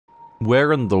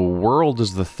Where in the world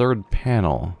is the third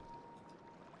panel?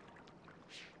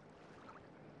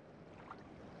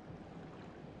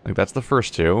 Like, that's the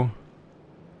first two.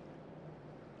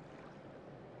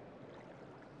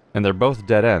 And they're both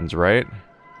dead ends, right?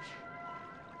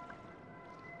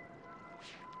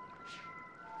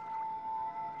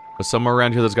 But somewhere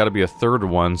around here there's got to be a third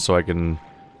one so I can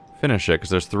finish it, because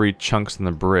there's 3 chunks in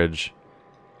the bridge.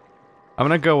 I'm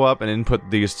gonna go up and input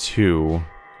these 2.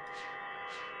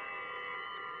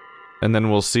 And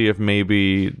then we'll see if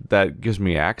maybe that gives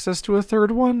me access to a third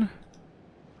one?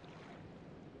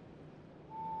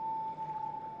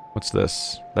 What's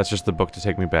this? That's just the book to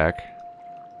take me back.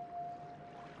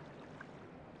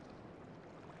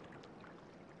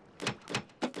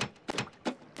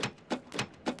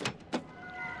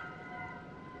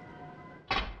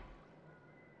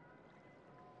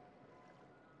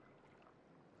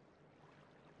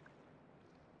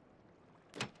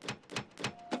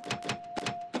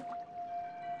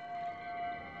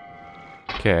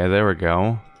 Okay, there we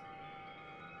go.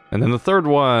 And then the third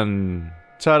one!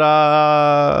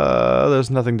 Ta-da!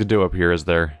 There's nothing to do up here, is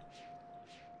there?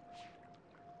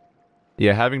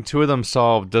 Yeah, having 2 of them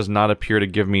solved does not appear to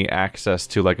give me access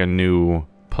to, like, a new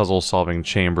puzzle-solving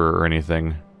chamber or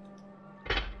anything.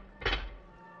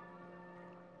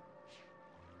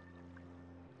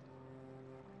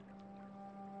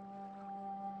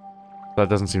 That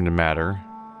doesn't seem to matter.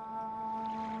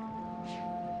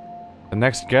 The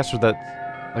next guess was that...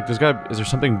 Like, is there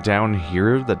something down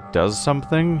here that does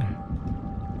something?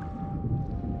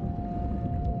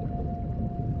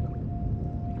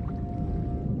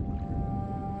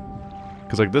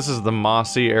 Because, like, this is the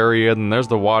mossy area, and there's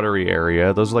the watery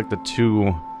area. Those are, like, the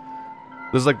 2...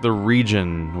 This is, like, the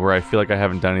region where I feel like I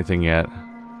haven't done anything yet.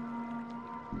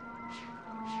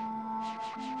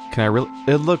 Can I really...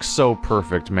 It looks so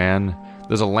perfect, man.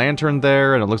 There's a lantern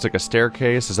there, and it looks like a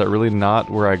staircase. Is that really not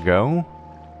where I go?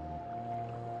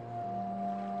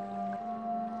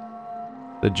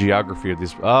 The geography of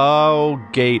these... Oh,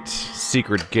 gate.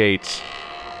 Secret gate.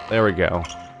 There we go.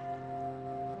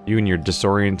 You and your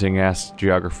disorienting-ass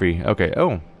geography. Okay,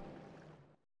 oh.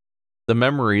 The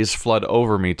memories flood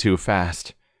over me too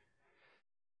fast.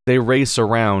 They race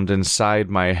around inside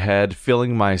my head,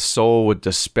 filling my soul with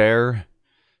despair.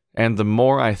 And the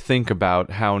more I think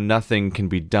about how nothing can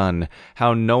be done,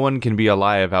 how no one can be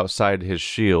alive outside his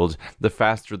shield, the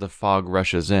faster the fog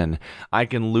rushes in. I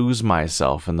can lose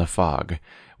myself in the fog.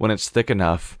 When it's thick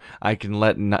enough, I can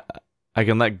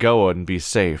let go and be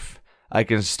safe. I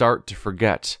can start to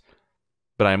forget.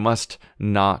 But I must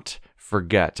not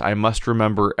forget. I must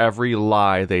remember every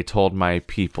lie they told my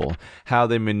people, how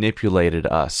they manipulated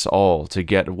us all to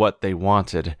get what they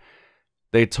wanted.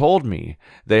 They told me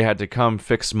they had to come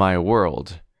fix my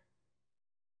world.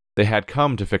 They had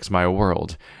come to fix my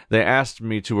world. They asked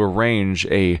me to arrange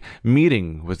a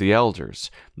meeting with the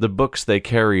elders. The books they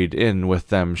carried in with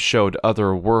them showed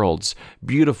other worlds,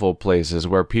 beautiful places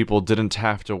where people didn't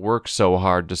have to work so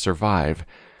hard to survive.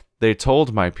 They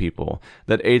told my people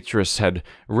that Atrus had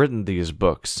written these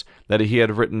books, that he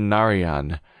had written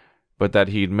Narayan, but that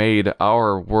he'd made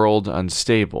our world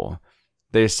unstable.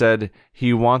 They said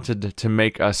he wanted to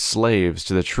make us slaves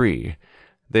to the tree.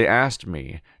 They asked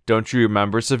me, "Don't you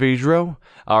remember, Savidro?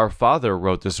 Our father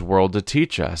wrote this world to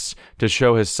teach us, to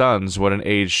show his sons what an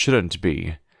age shouldn't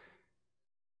be."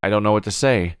 I don't know what to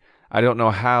say. I don't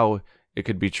know how it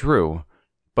could be true.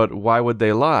 But why would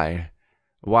they lie?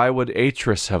 Why would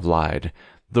Atrus have lied?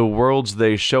 The worlds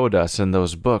they showed us in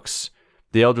those books.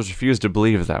 The elders refuse to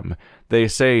believe them. They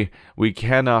say, "We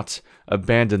cannot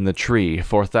abandon the tree.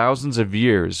 For thousands of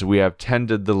years we have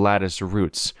tended the lattice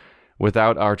roots.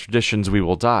 Without our traditions we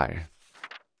will die."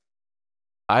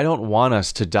 I don't want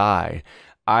us to die.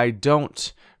 I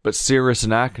don't. But Cirrus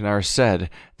and Akinar said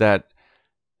that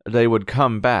they would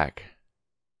come back.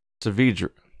 Savidro.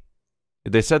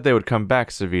 They said they would come back,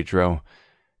 Savidro.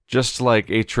 Just like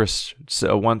Atrus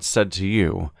once said to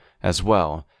you, as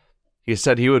well. He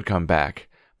said he would come back,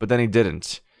 but then he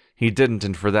didn't. He didn't,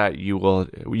 and for that you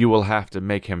will have to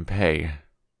make him pay.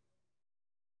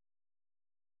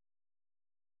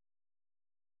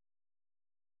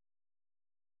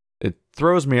 It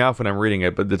throws me off when I'm reading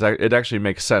it, but it actually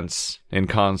makes sense in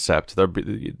concept.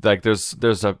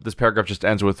 This paragraph just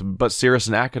ends with, "But Cirrus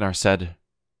and Akinar said," and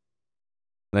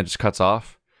then it just cuts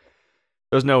off.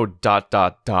 There's no ...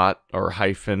 or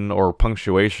hyphen or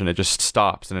punctuation. It just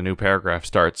stops and a new paragraph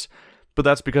starts. But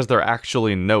that's because they're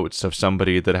actually notes of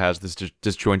somebody that has this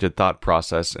disjointed thought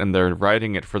process, and they're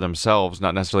writing it for themselves,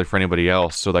 not necessarily for anybody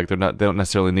else. So like they don't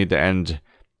necessarily need to end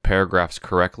paragraphs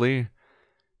correctly.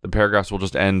 The paragraphs will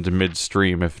just end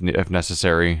midstream if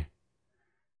necessary.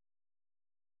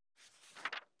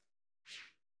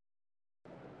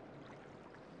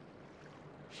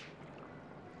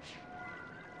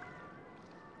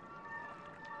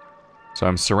 So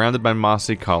I'm surrounded by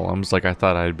mossy columns like I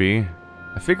thought I'd be.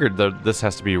 I figured that this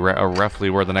has to be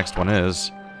roughly where the next one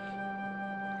is.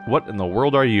 What in the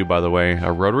world are you, by the way?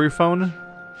 A rotary phone?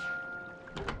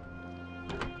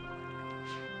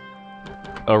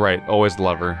 Oh right, always the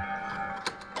lever.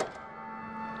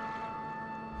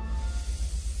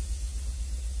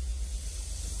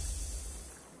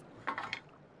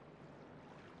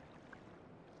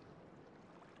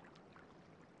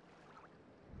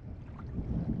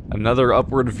 Another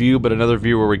upward view, but another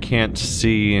view where we can't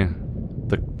see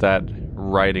that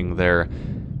writing there.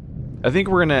 I think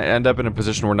we're gonna end up in a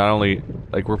position where not only,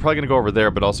 like, we're probably gonna go over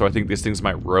there, but also I think these things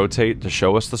might rotate to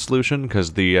show us the solution,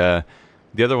 because the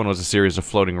other one was a series of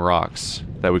floating rocks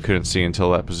that we couldn't see until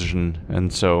that position,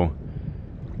 and so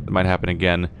it might happen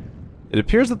again. It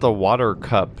appears that the water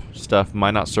cup stuff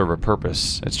might not serve a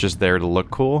purpose. It's just there to look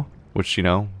cool, which, you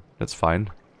know, that's fine.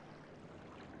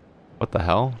 What the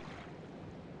hell?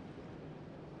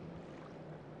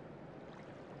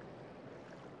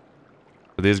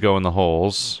 These go in the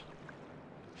holes.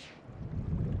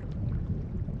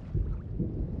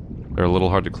 They're a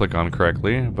little hard to click on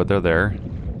correctly, but they're there.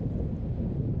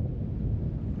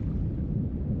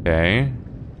 Okay.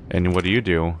 And what do you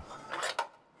do?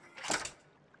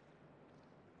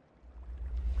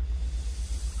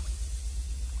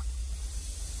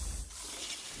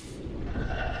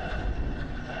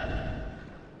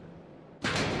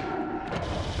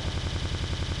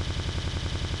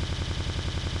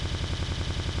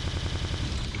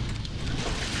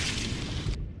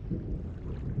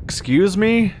 Excuse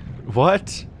me?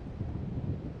 What?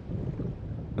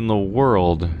 In the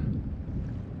world?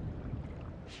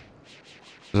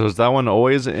 So is that one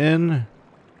always in?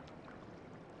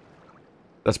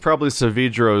 That's probably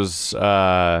Savidro's,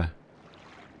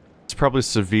 it's probably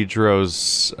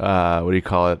Savidro's, what do you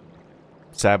call it?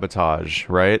 Sabotage,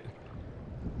 right?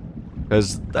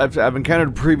 Because I've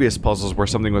encountered previous puzzles where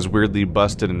something was weirdly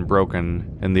busted and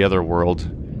broken in the other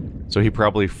world. So he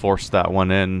probably forced that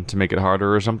one in to make it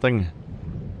harder or something.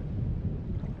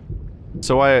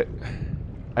 So I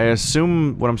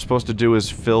assume what I'm supposed to do is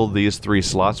fill these 3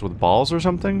 slots with balls or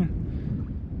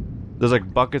something? There's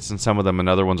like buckets in some of them and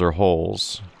other ones are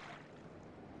holes.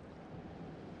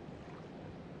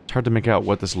 It's hard to make out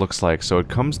what this looks like. So it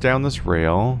comes down this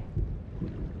rail.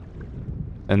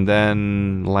 And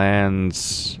then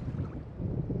lands...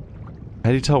 How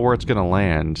do you tell where it's gonna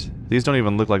land? These don't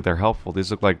even look like they're helpful.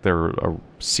 These look like they're a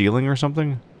ceiling or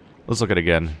something. Let's look at it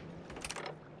again.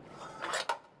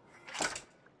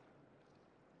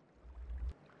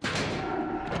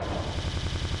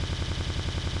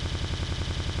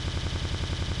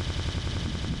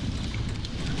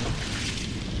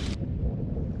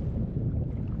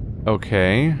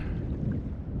 Okay.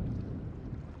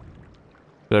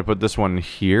 Did I put this one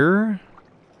here?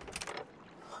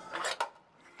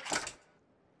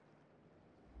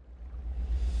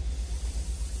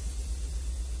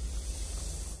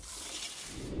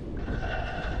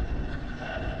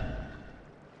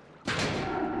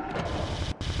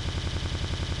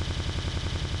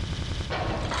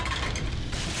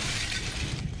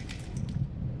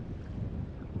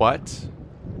 What?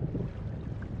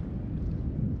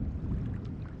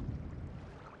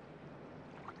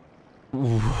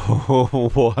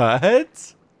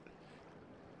 What?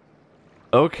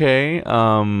 Okay,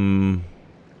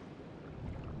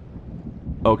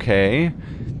 okay.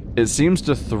 It seems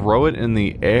to throw it in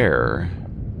the air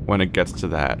when it gets to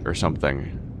that or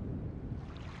something.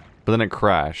 But then it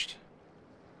crashed.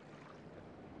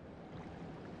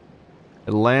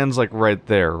 It lands like right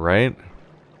there, right?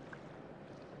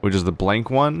 Which is the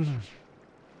blank one.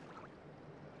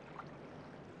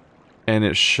 And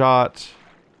it shot...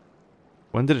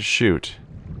 When did it shoot?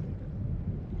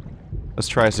 Let's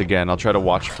try this again. I'll try to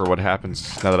watch for what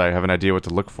happens now that I have an idea what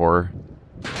to look for.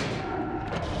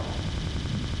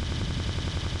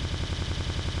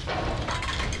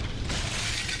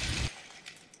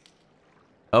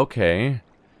 Okay.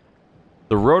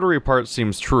 The rotary part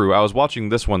seems true. I was watching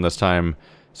this one this time,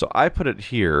 so I put it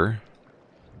here.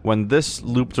 When this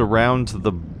looped around to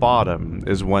the bottom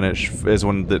is when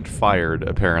it fired,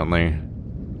 apparently.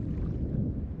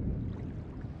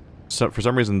 So for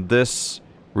some reason, this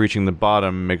reaching the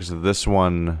bottom makes this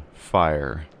one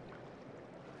fire.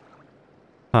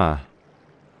 Huh.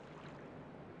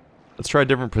 Let's try a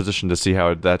different position to see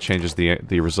how that changes the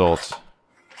results.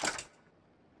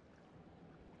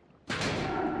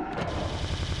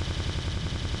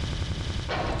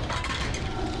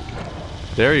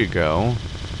 There you go.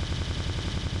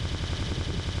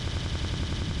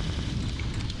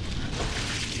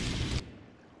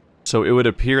 So it would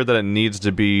appear that it needs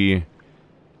to be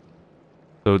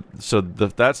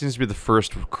That seems to be the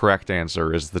first correct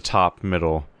answer, is the top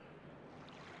middle.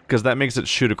 Because that makes it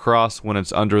shoot across when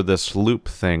it's under this loop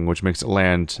thing, which makes it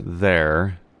land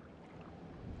there.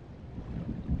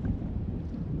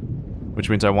 Which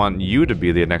means I want you to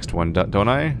be the next one, don't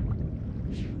I?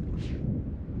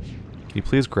 Can you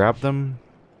please grab them?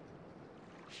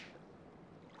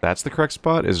 That's the correct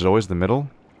spot? Is it always the middle?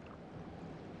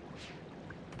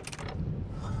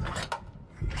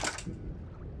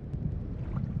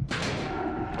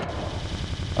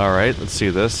 Alright, let's see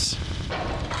this.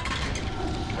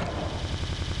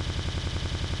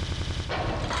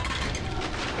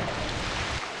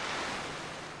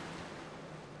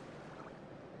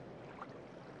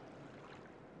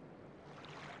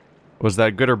 Was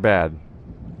that good or bad?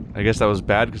 I guess that was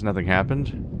bad because nothing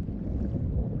happened.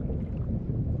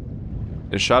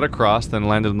 It shot across, then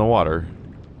landed in the water.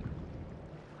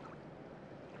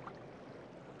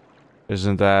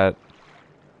 Isn't that...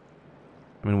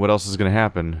 I mean, what else is gonna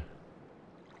happen?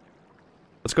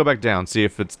 Let's go back down, see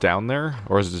if it's down there,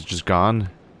 or is it just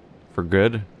gone? For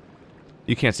good?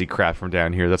 You can't see crap from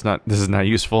down here, this is not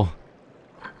useful.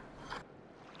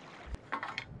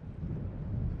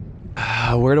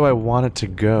 Where do I want it to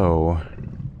go?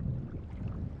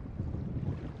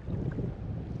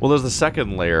 Well, there's the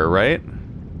second layer, right?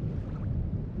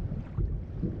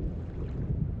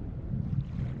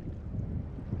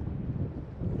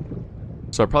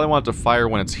 So I probably want it to fire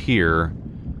when it's here,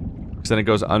 because then it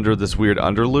goes under this weird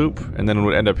underloop, and then it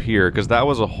would end up here, because that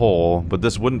was a hole, but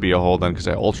this wouldn't be a hole then, because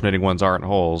the alternating ones aren't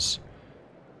holes.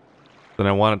 Then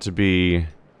I want it to be...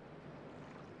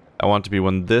 I want it to be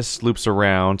when this loops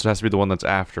around, so it has to be the one that's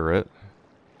after it.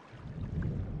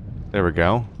 There we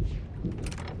go.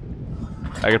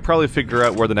 I could probably figure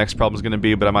out where the next problem is going to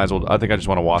be, but I might as well... I think I just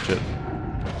want to watch it.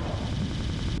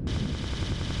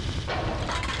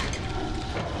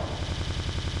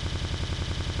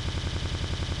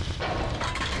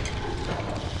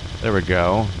 There we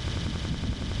go.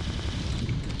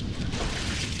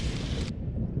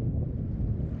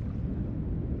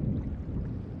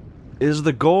 Is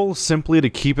the goal simply to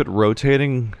keep it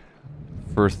rotating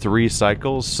for 3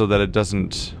 cycles so that it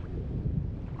doesn't...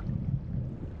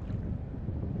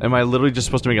 Am I literally just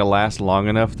supposed to make it last long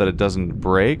enough that it doesn't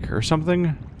break or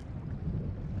something?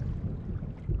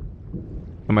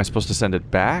 Am I supposed to send it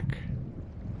back?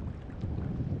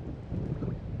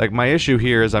 Like, my issue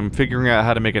here is I'm figuring out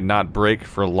how to make it not break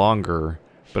for longer,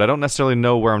 but I don't necessarily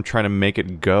know where I'm trying to make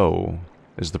it go,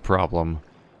 is the problem.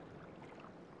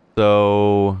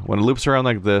 So, when it loops around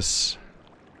like this,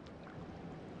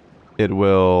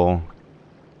 it'll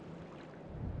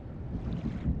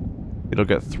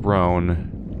get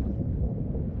thrown.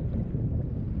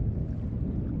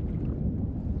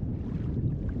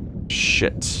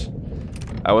 Shit.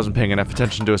 I wasn't paying enough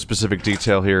attention to a specific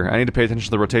detail here. I need to pay attention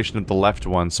to the rotation of the left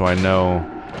one so I know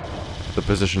the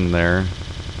position there.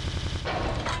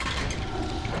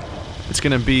 It's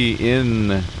gonna be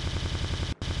in...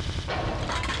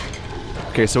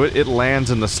 Okay, so it lands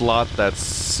in the slot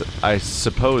that's, I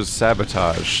suppose,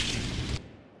 sabotaged.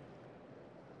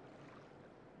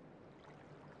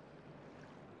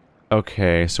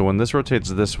 Okay, so when this rotates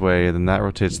this way, then that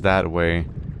rotates that way.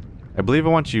 I believe I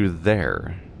want you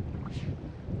there.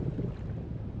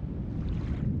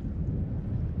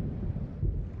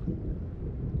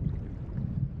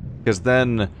 Because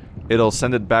then it'll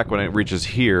send it back when it reaches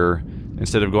here,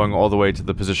 instead of going all the way to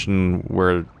the position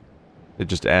where it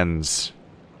just ends.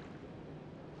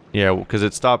 Yeah, because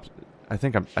it stopped... I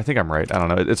think I'm right. I don't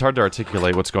know. It's hard to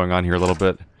articulate what's going on here a little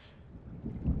bit.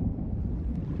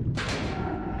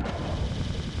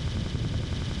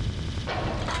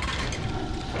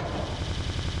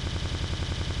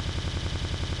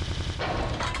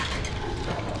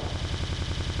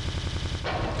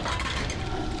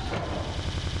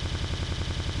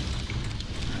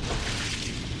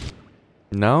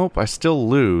 Nope, I still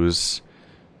lose.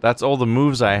 That's all the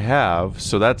moves I have,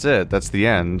 so that's it. That's the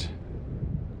end.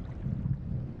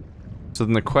 So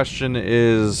then the question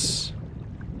is...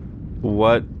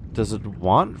 what does it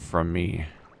want from me?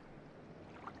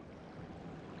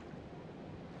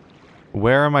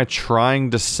 Where am I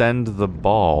trying to send the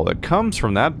ball? It comes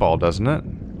from that ball, doesn't it?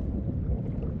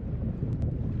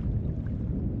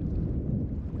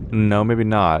 No, maybe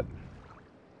not.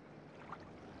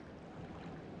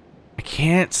 I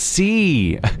can't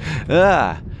see!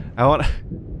 Ah! I want...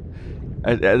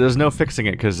 there's no fixing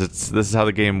it, because this is how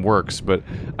the game works, but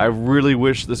I really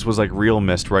wish this was like real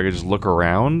Myst, where I could just look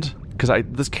around. Because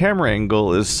this camera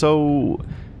angle is so...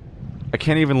 I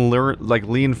can't even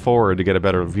lean forward to get a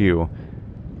better view.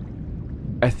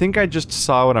 I think I just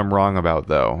saw what I'm wrong about,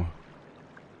 though.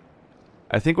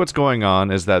 I think what's going on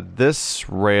is that this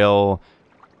rail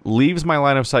leaves my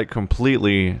line of sight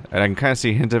completely, and I can kind of see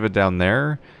a hint of it down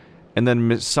there, and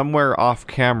then somewhere off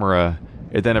camera,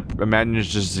 it then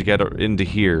manages to get into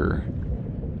here.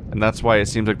 And that's why it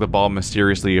seems like the ball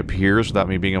mysteriously appears without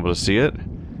me being able to see it.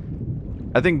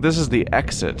 I think this is the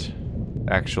exit,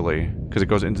 actually, because it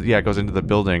goes into, yeah, it goes into the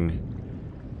building.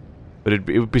 But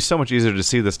it would be so much easier to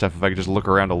see this stuff if I could just look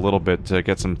around a little bit to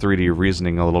get some 3D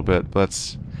reasoning a little bit.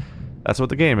 But that's what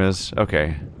the game is.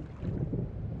 Okay.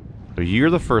 So you're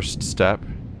the first step.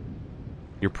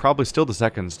 You're probably still the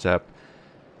second step.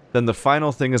 Then the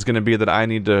final thing is going to be that I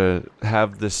need to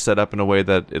have this set up in a way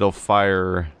that it'll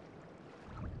fire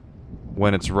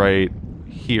when it's right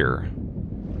here.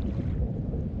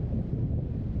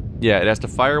 Yeah, it has to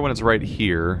fire when it's right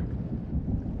here,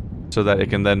 so that it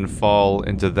can then fall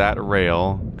into that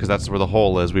rail, because that's where the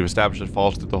hole is. We've established it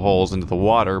falls through the holes into the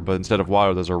water, but instead of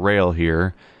water, there's a rail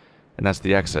here, and that's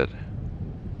the exit.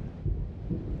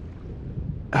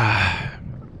 I'm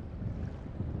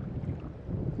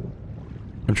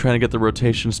trying to get the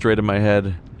rotation straight in my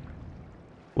head.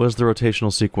 What is the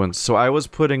rotational sequence? So I was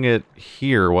putting it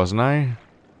here, wasn't I?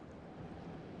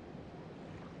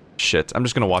 Shit, I'm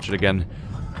just gonna watch it again.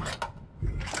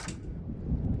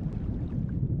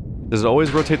 Does it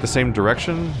always rotate the same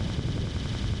direction?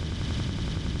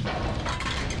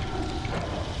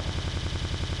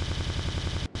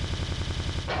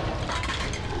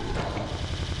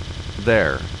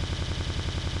 There.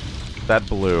 That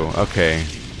blue. Okay.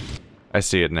 I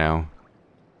see it now.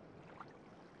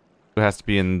 It has to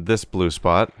be in this blue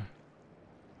spot.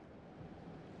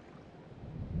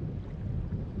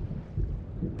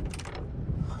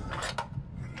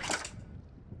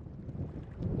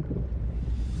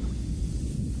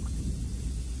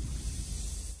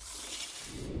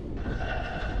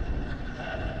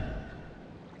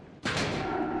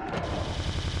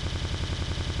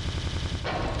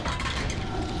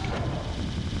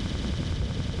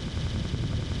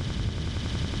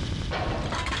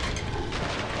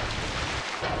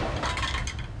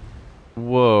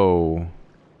 Whoa.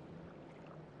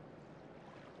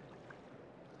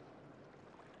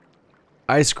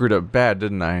 I screwed up bad,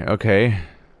 didn't I? Okay.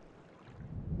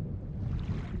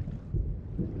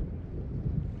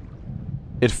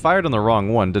 It fired on the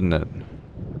wrong one, didn't it?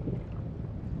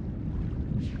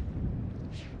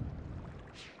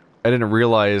 I didn't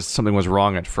realize something was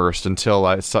wrong at first until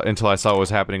I saw what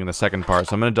was happening in the second part,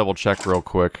 so I'm gonna double check real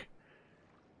quick.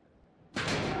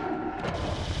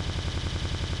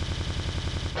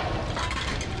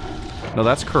 No,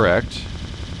 that's correct.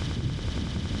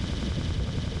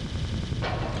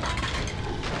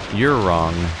 You're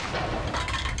wrong.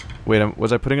 Wait,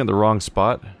 was I putting it in the wrong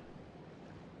spot?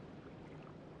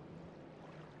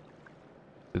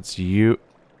 It's you.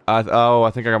 Oh,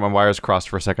 I think I got my wires crossed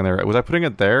for a second there. Was I putting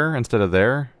it there instead of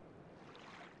there?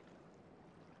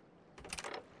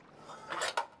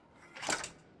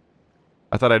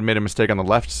 I thought I'd made a mistake on the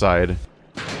left side.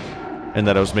 And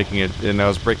that I was making it, and I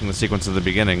was breaking the sequence at the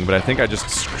beginning, but I think I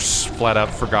just flat out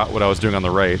forgot what I was doing on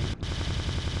the right.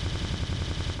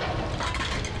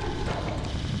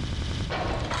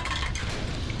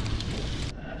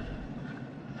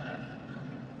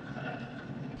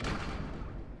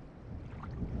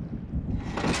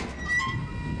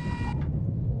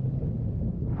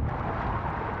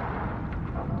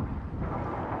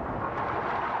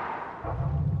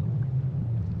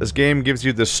 This game gives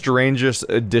you the strangest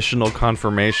additional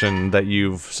confirmation that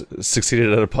you've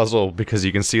succeeded at a puzzle because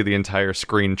you can see the entire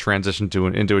screen transition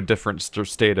into a different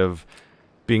state of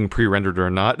being pre-rendered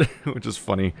or not, which is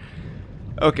funny.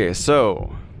 Okay,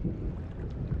 so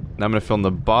now I'm going to fill in the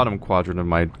bottom quadrant of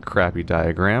my crappy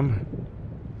diagram.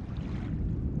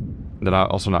 They're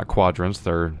also not quadrants,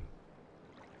 they're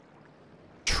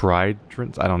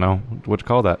tridents? I don't know what to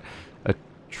call that. A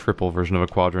triple version of a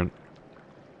quadrant.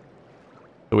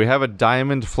 So we have a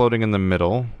diamond floating in the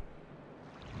middle.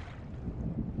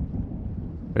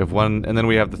 We have one, and then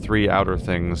we have the three outer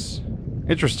things.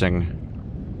 Interesting.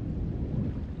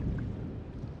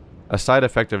 A side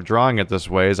effect of drawing it this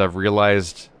way is I've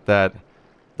realized that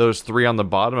those three on the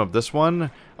bottom of this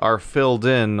one are filled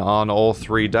in on all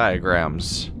three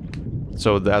diagrams.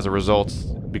 So as a result,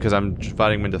 because I'm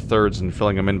dividing them into thirds and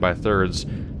filling them in by thirds,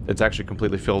 it's actually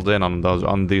completely filled in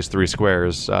on these three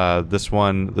squares. This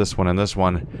one, and this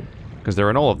one, because they're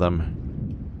in all of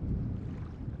them.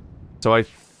 So I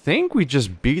think we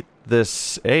just beat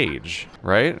this age,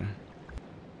 right?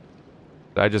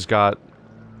 I just got...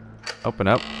 Open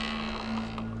up.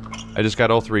 I just got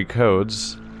all three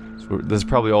codes. So this is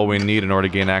probably all we need in order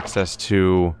to gain access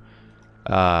to...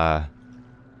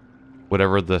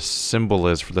 whatever the symbol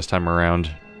is for this time around.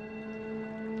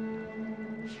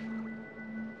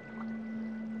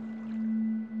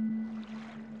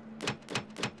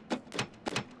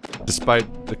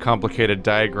 Despite the complicated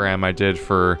diagram I did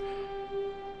for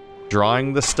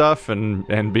drawing this stuff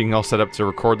and being all set up to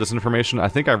record this information, I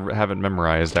think I have it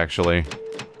memorized, actually.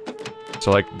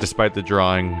 So, like, despite the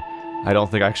drawing, I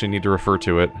don't think I actually need to refer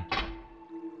to it.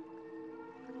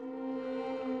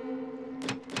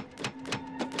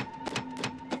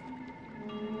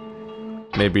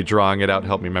 Maybe drawing it out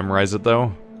helped me memorize it,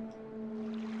 though.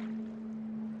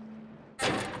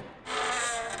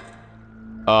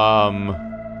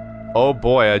 Oh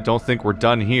boy, I don't think we're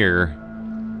done here.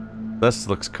 This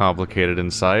looks complicated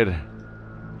inside.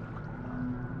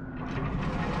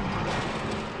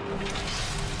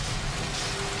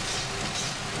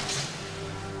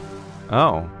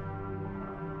 Oh.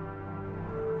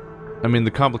 I mean,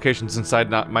 the complications inside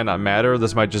might not matter.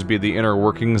 This might just be the inner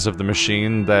workings of the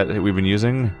machine that we've been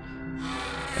using.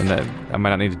 And that I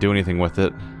might not need to do anything with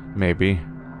it. Maybe.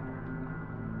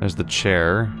 There's the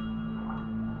chair.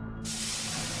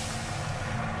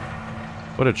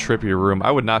 What a trippy room. I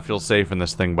would not feel safe in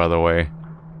this thing, by the way.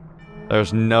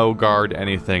 There's no guard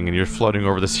anything, and you're floating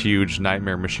over this huge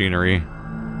nightmare machinery.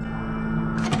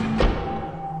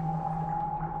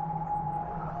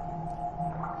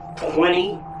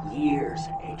 Years,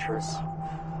 Atrus.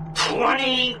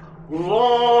 20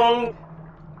 long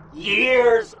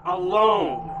years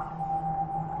alone.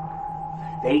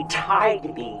 They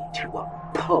tied me to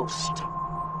a post.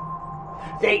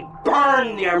 They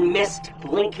burned their Myst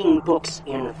linking books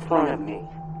in front of me.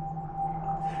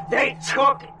 They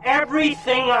took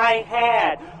everything I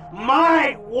had.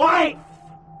 My wife!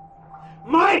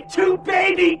 My 2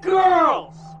 baby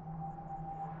girls!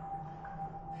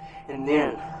 And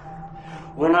then,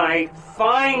 when I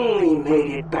finally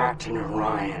made it back to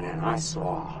Narayan and I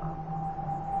saw...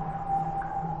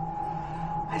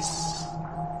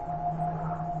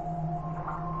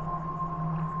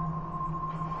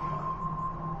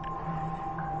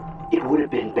 It would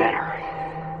have been better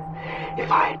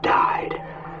if I had died.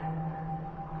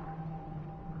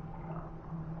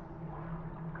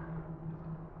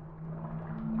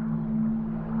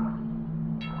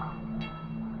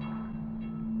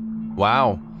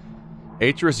 Wow.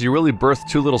 Atrus, you really birthed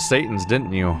 2 little Satans,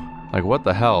 didn't you? Like, what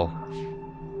the hell?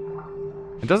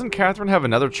 And doesn't Catherine have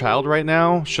another child right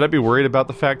now? Should I be worried about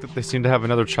the fact that they seem to have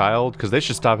another child? Because they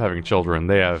should stop having children.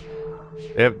 They're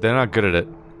not good at it.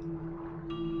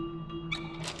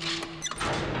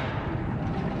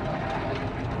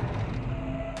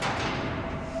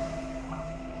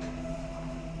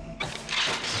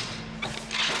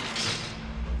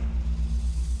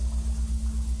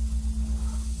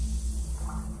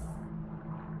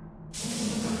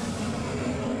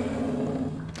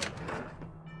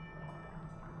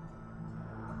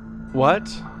 What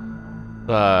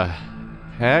the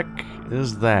heck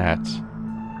is that?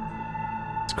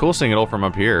 It's cool seeing it all from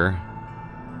up here.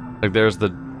 Like there's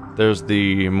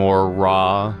the more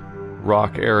raw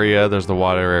rock area, there's the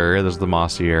water area, there's the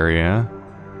mossy area.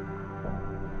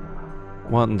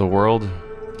 What in the world?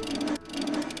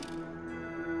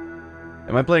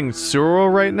 Am I playing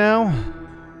Suro right now?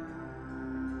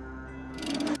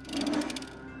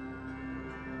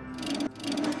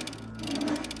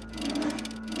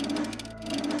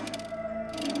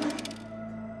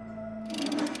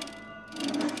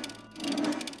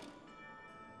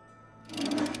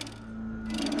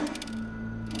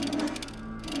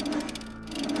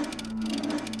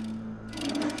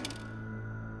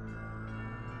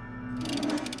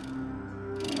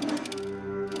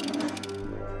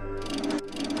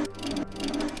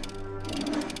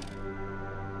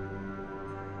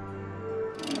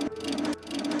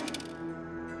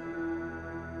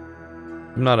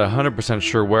 I'm not 100%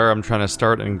 sure where I'm trying to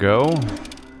start and go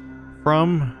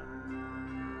from.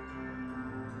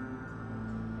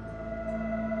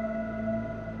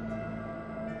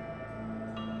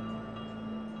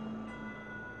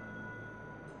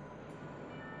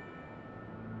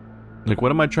 Like, what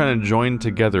am I trying to join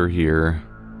together here?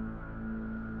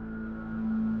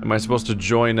 Am I supposed to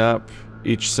join up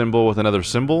each symbol with another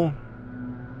symbol?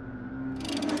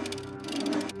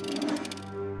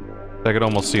 I could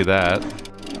almost see that.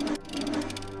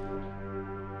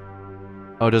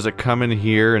 Oh, does it come in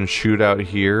here and shoot out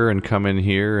here and come in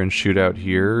here and shoot out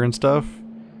here and stuff?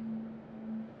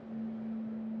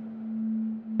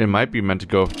 It might be meant to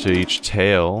go to each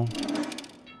tail.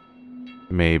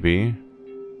 Maybe.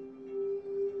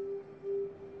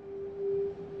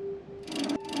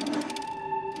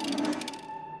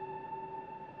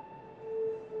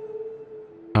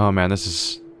 Oh man, this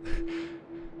is...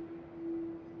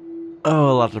 Oh,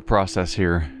 a lot to process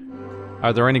here.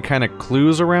 Are there any kind of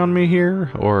clues around me here,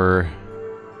 or...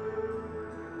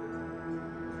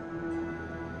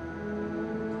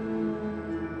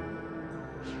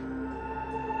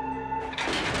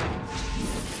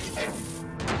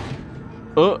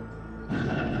 Oh!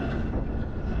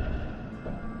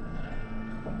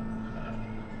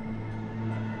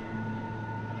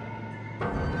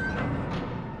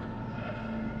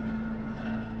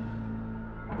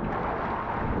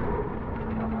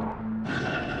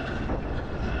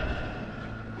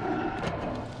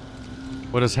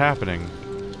 What is happening?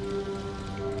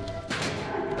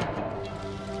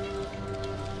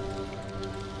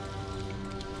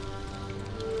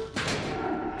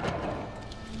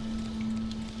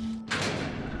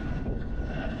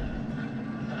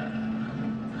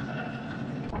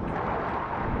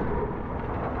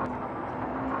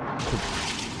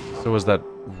 So was that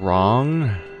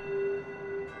wrong?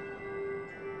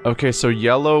 Okay, so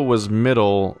yellow was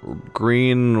middle,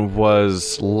 green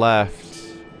was left.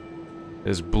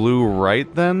 Is blue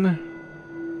right then?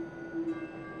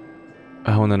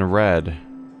 Oh, and then red.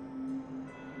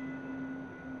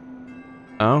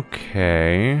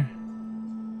 Okay.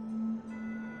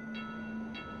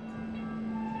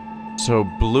 So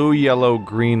blue, yellow,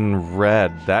 green,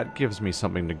 red. That gives me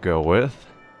something to go with.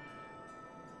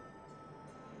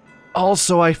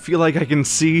 Also, I feel like I can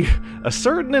see a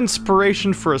certain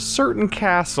inspiration for a certain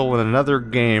castle in another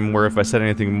game where if I said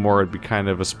anything more it'd be kind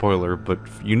of a spoiler, but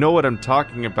you know what I'm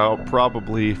talking about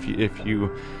probably if you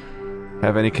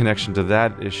have any connection to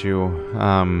that issue.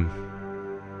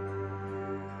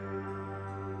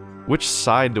 Which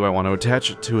side do I want to attach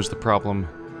it to is the problem.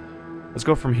 Let's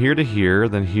go from here to here,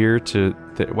 then here to...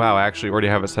 wow, I actually already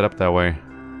have it set up that way.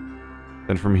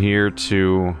 Then from here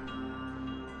to...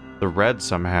 the red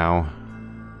somehow.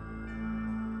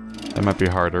 That might be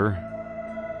harder.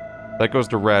 That goes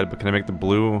to red, but can I make the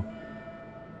blue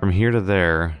from here to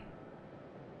there?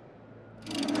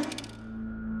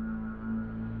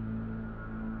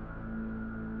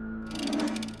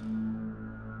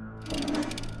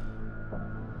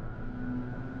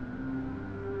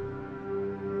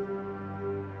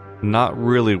 Not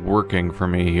really working for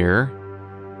me here.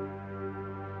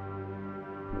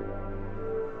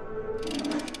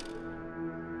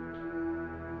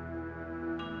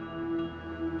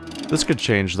 This could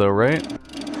change though, right?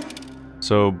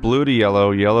 So blue to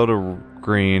yellow, yellow to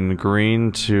green,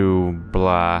 green to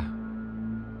blah,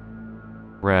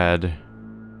 red.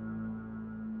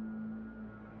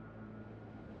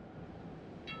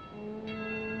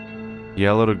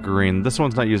 Yellow to green. This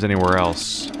one's not used anywhere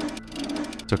else.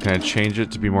 So can I change it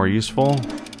to be more useful?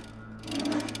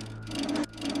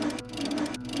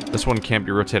 This one can't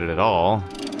be rotated at all.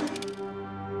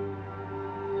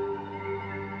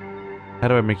 How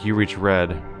do I make you reach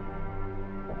red?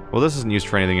 Well, this isn't used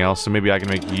for anything else, so maybe I can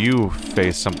make you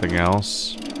face something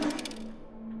else.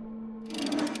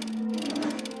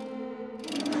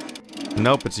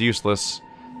 Nope, it's useless.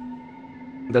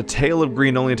 The tail of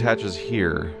green only attaches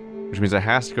here, which means it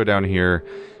has to go down here,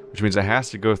 which means it has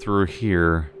to go through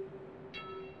here.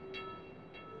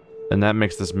 And that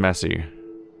makes this messy.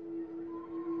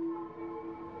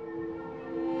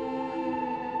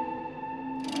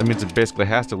 That means it basically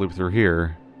has to loop through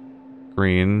here.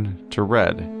 Green to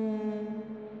red.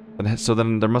 And so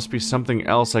then there must be something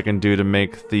else I can do to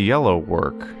make the yellow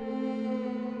work.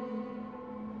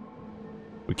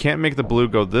 We can't make the blue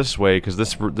go this way,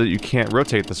 because you can't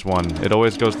rotate this one. It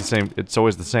always goes the same. It's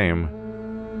always the same.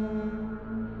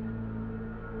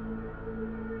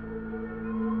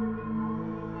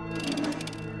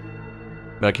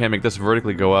 But I can't make this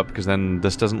vertically go up, because then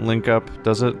this doesn't link up,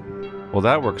 does it? Well,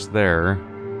 that works there.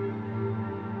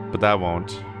 But that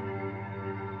won't.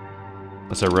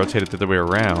 Unless I rotate it the other way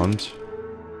around.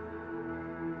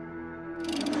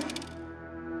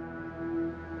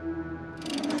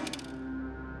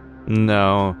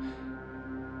 No.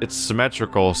 It's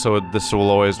symmetrical, so this will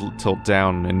always tilt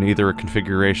down in either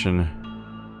configuration.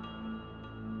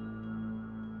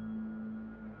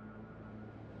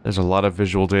 There's a lot of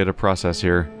visual data to process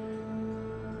here.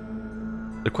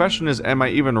 The question is, am I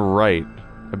even right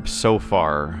so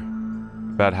far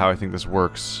about how I think this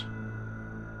works?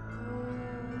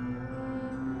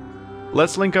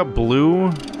 Let's link up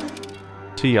blue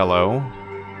to yellow.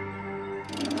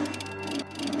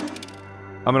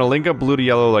 I'm gonna link up blue to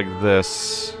yellow like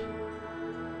this.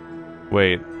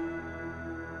 Wait.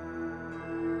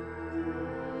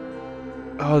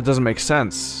 Oh, it doesn't make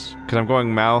sense. Because I'm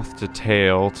going mouth to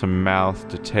tail to mouth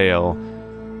to tail.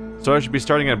 So I should be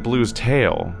starting at blue's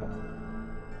tail.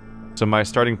 So my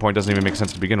starting point doesn't even make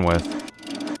sense to begin with.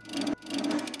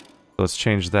 Let's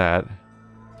change that.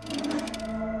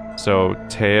 So,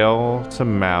 tail to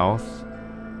mouth.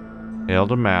 Tail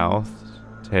to mouth.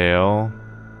 Tail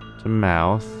to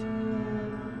mouth.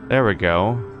 There we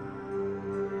go.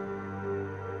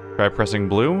 Try pressing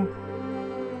blue.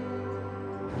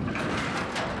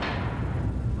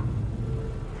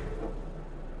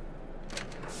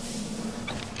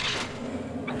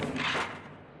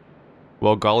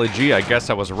 Well, golly gee, I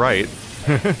guess I was right.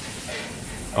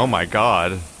 Oh my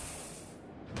god.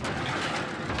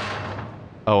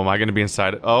 Oh, am I gonna be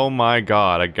inside? Oh my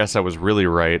god, I guess I was really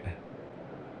right.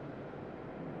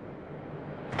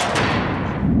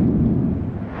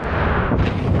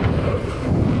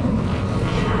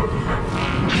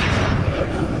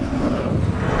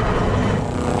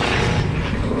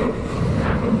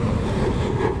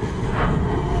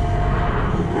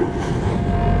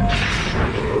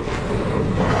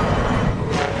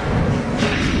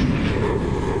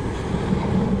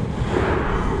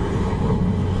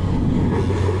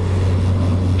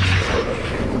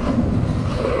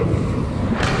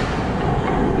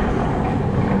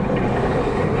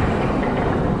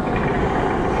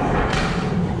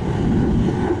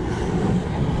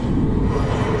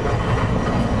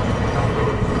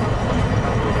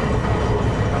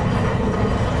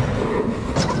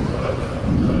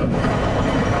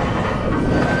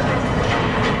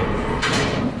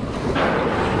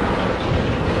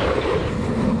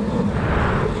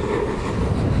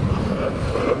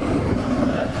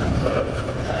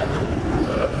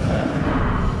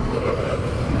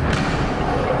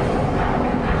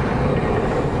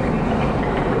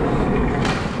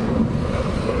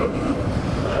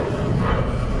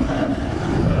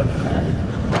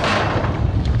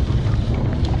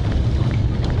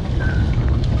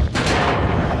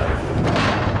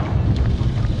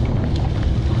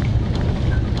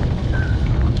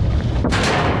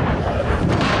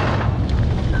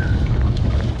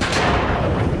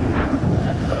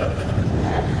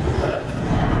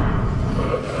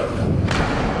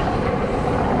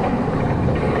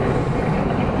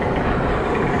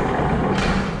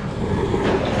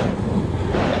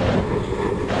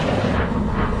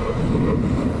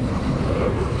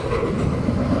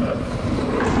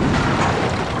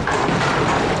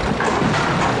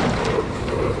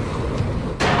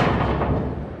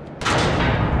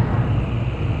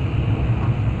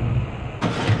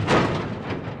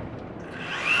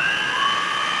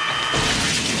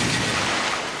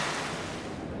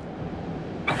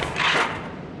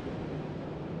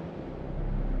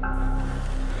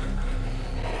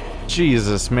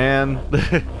 Jesus, man.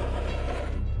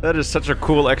 That is such a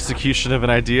cool execution of an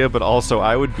idea, but also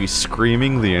I would be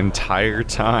screaming the entire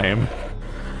time.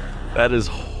 That is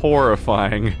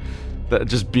horrifying. That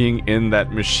just being in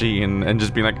that machine and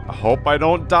just being like, I hope I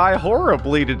don't die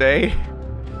horribly today.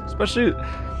 Especially,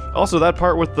 also that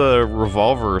part with the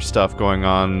revolver stuff going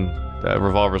on.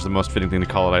 Revolver is the most fitting thing to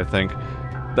call it, I think.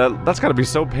 That's gotta be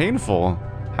so painful.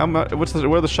 How much?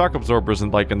 Where are the shock absorbers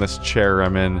like in this chair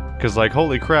I'm in? Because like,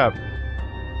 holy crap,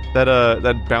 that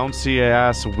bouncy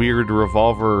ass weird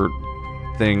revolver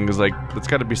thing is like, that's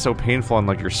got to be so painful on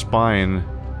like your spine.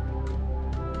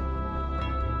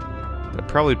 I'd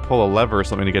probably pull a lever or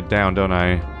something to get down, don't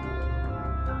I?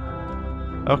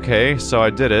 Okay, so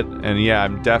I did it, and yeah,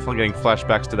 I'm definitely getting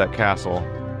flashbacks to that castle.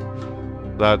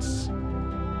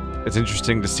 It's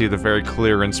interesting to see the very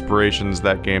clear inspirations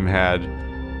that game had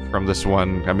from this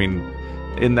one. I mean,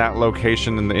 in that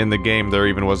location in the game, there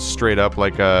even was straight up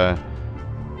like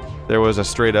there was a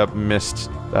straight up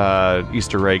Myst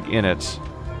Easter egg in it,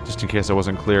 just in case I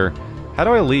wasn't clear. How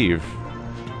do I leave?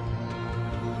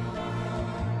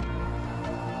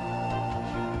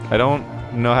 I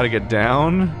don't know how to get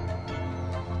down.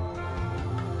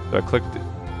 So I clicked.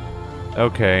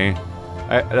 Okay,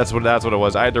 that's what it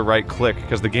was. I had to right click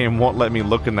because the game won't let me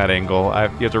look in that angle. You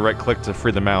have to right click to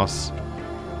free the mouse.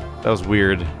 That was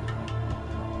weird.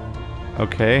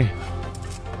 Okay.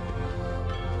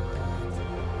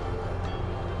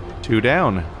 2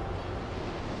 down.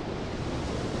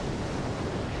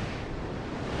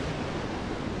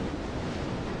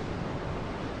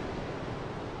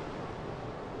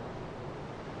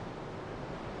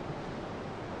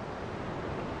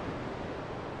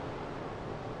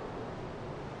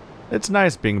 It's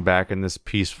nice being back in this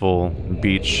peaceful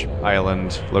beach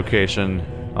island location,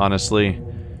 honestly.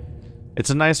 It's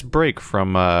a nice break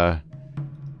from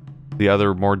the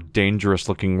other more dangerous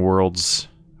looking worlds.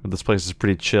 This place is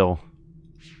pretty chill.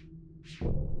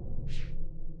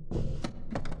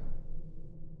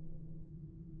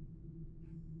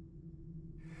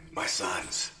 My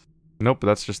sons. Nope,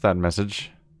 that's just that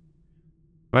message.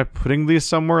 Am I putting these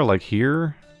somewhere, like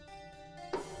here?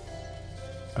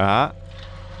 Ah.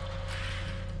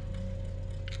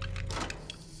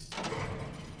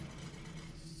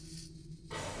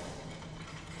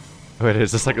 Wait,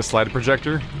 is this like a slide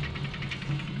projector?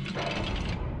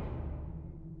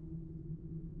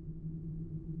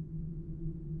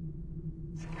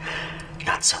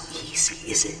 Not so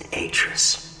easy, is it,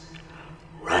 Atrus?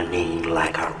 Running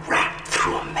like a rat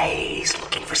through a maze,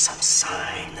 looking for some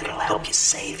sign that'll help you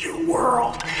save your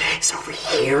world. Is it over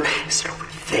here? Is it over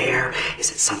there? Is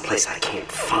it someplace I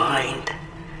can't find?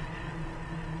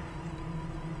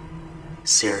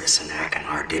 Cirrus and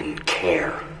Achenar didn't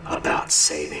care about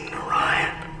saving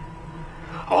Narayan.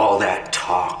 All that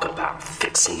talk about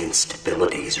fixing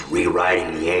instabilities,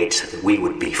 rewriting the age so that we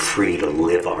would be free to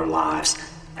live our lives,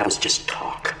 that was just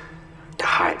talk, to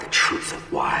hide the truth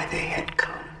of why they had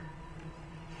come.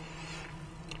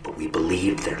 But we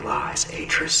believed their lies,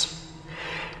 Atrus.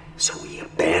 So we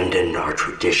abandoned our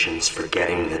traditions,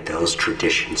 forgetting that those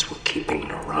traditions were keeping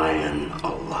Narayan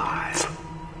alive.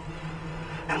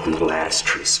 And when the lattice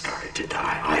trees started to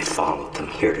die, I followed them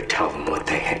here to tell them what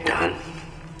they had done.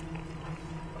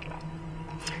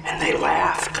 And they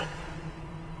laughed.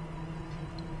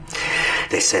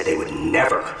 They said they would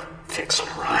never fix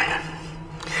Narayan.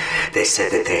 They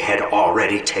said that they had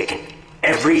already taken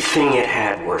everything it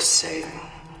had worth saving.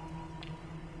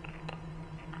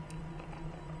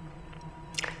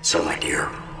 So, my dear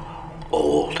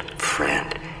old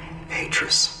friend,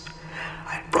 Atrus,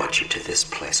 I brought you to this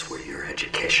place where your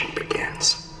education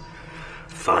begins.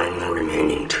 Find the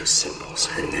remaining 2 symbols,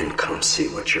 and then come see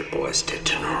what your boys did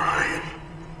to Narayan.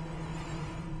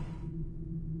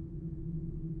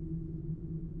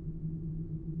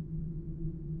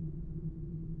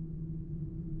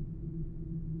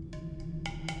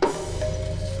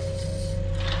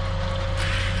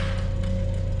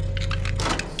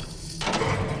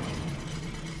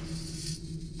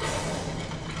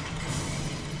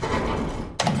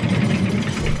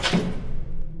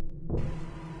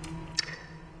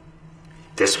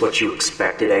 This what you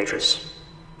expected, Atrus?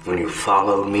 When you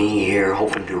followed me here,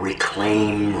 hoping to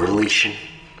reclaim Relation?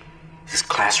 This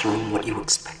classroom what you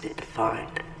expected to find?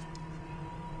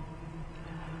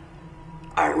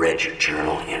 I read your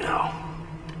journal, you know.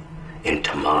 In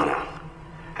Tamana,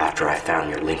 after I found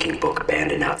your linking book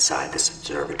abandoned outside this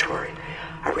observatory,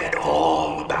 I read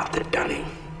all about the Dunning.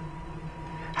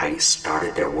 How you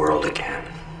started their world again.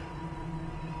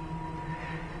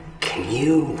 Can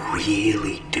you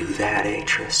really do that,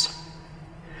 Atrus?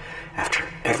 After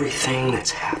everything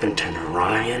that's happened to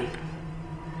Narayan,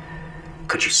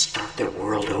 could you start their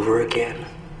world over again?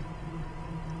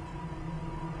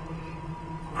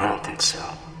 I don't think so.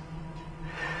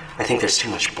 I think there's too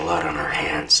much blood on our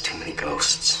hands, too many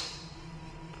ghosts.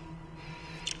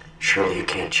 Surely you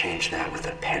can't change that with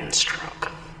a pen stroke.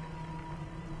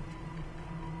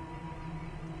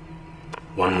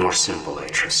 One more symbol,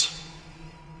 Atrus.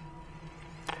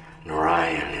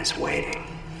 Narayan is waiting.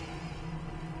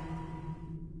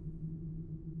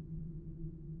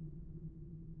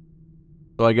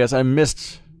 So I guess I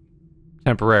missed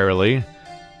temporarily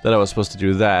that I was supposed to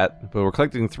do that, but we're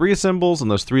collecting 3 symbols,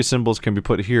 and those 3 symbols can be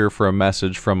put here for a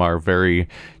message from our very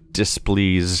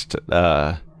displeased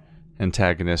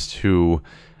antagonist, who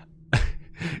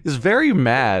is very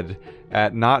mad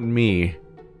at not me.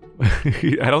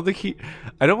 I don't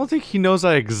think he knows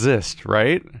I exist,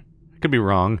 right? Could be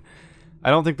wrong. I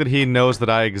don't think that he knows that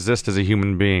I exist as a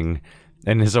human being,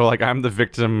 and so like I'm the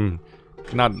victim.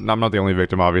 I'm not the only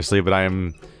victim, obviously, but I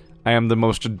am the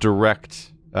most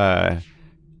direct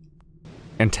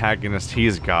antagonist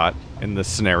he's got in this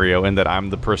scenario, and that I'm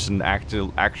the person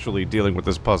actually dealing with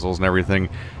his puzzles and everything,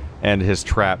 and his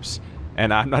traps,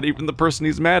 and I'm not even the person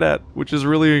he's mad at, which is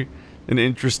really an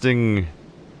interesting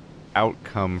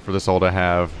outcome for this all to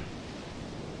have.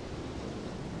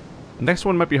 Next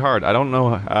one might be hard. I don't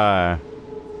know.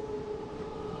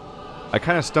 I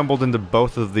kind of stumbled into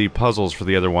both of the puzzles for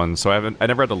the other ones, so I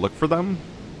never had to look for them.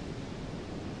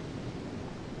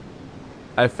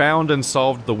 I found and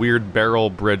solved the weird barrel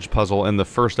bridge puzzle in the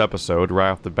first episode right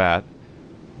off the bat,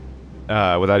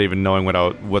 without even knowing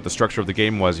what the structure of the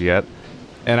game was yet.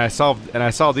 And I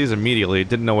saw these immediately.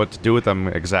 Didn't know what to do with them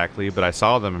exactly, but I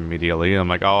saw them immediately. I'm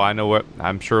like, oh, I know what.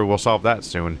 I'm sure we'll solve that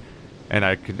soon. And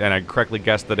I correctly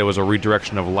guessed that it was a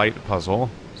redirection of light puzzle,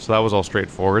 so that was all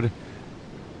straightforward.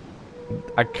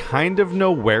 I kind of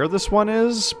know where this one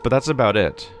is, but that's about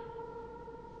it.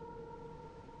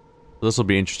 This will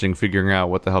be interesting, figuring out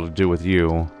what the hell to do with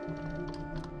you.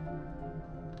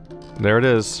 There it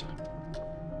is.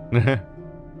 The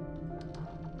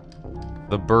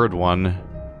bird one.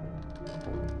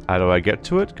 How do I get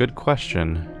to it? Good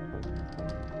question.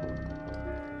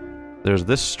 There's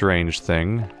this strange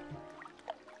thing.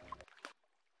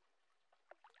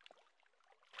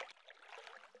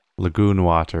 Lagoon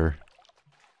water.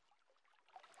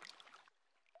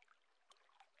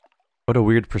 What a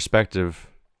weird perspective,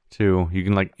 too. You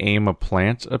can, like, aim a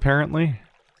plant, apparently.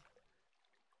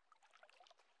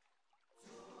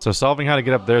 So solving how to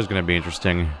get up there is going to be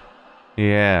interesting.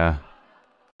 Yeah.